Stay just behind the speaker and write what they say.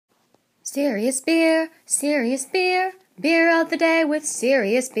Sirius beer, beer of the day with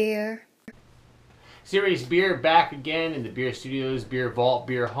Sirius beer. Sirius beer back again in the beer studios, beer vault,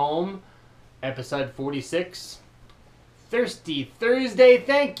 beer home, episode 46. Thirsty Thursday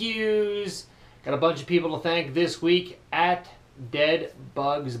thank yous. Got a bunch of people to thank this week at Dead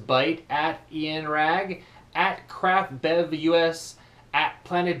Bugs Bite, at Ian Rag, at Craft Bev US, at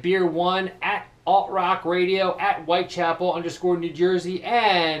Planet Beer 1, at Alt Rock Radio, at Whitechapel _ New Jersey,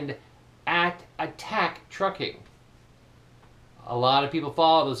 and at Attack Trucking. A lot of people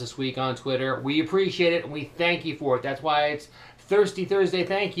followed us this week on Twitter. We appreciate it and we thank you for it. That's why it's Thirsty Thursday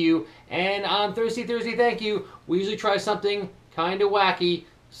thank you. And on Thirsty Thursday thank you, we usually try something kind of wacky,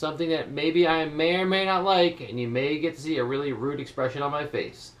 something that maybe I may or may not like, and you may get to see a really rude expression on my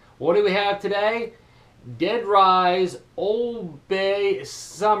face. What do we have today? Dead Rise Old Bay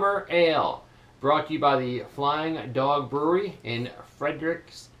Summer Ale, brought to you by the Flying Dog Brewery in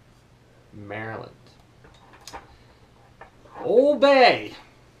Frederick, Maryland. Old Bay.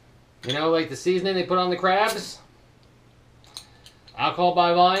 You know, like the seasoning they put on the crabs? Alcohol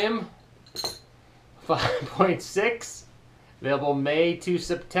by volume, 5.6. Available May to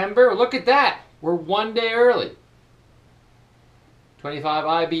September. Look at that. We're one day early. 25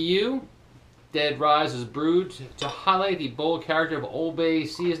 IBU. Dead Rise was brewed to highlight the bold character of Old Bay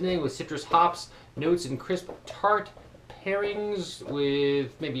seasoning with citrus hops, notes, and crisp tart pairings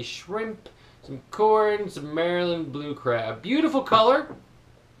with maybe shrimp, some corn, some Maryland blue crab. Beautiful color.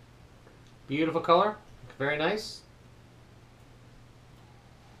 Beautiful color. Very nice.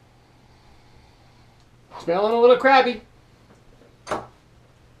 Smelling a little crabby.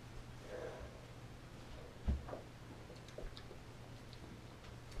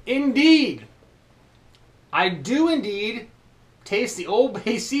 Indeed. I do indeed taste the Old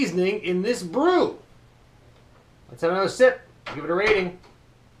Bay seasoning in this brew. Let's have another sip. Give it a rating.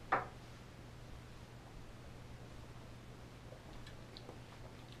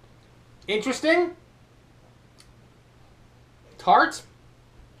 Interesting. Tart.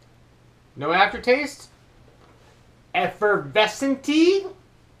 No aftertaste. Effervescent-y.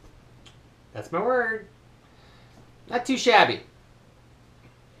 That's my word. Not too shabby.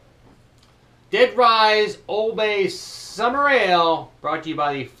 Dead Rise Old Bay Summer Ale, brought to you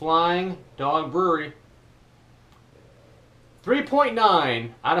by the Flying Dog Brewery.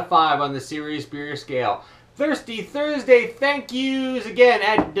 3.9 out of 5 on the Sirius beer scale. Thirsty Thursday thank yous again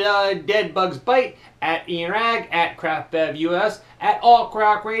at Dead Bugs Bite, at Ian Rag, at Craft Bev US, at Alt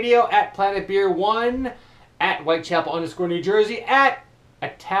Rock Radio, at Planet Beer 1, at Whitechapel _ New Jersey, at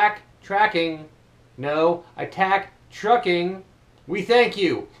Attack Trucking. We thank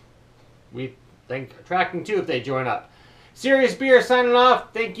you. We thank Tracking too if they join up. Sirius Beer signing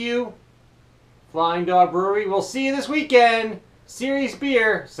off. Thank you, Flying Dog Brewery. We'll see you this weekend. Sirius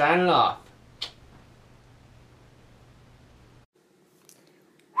Beer signing off.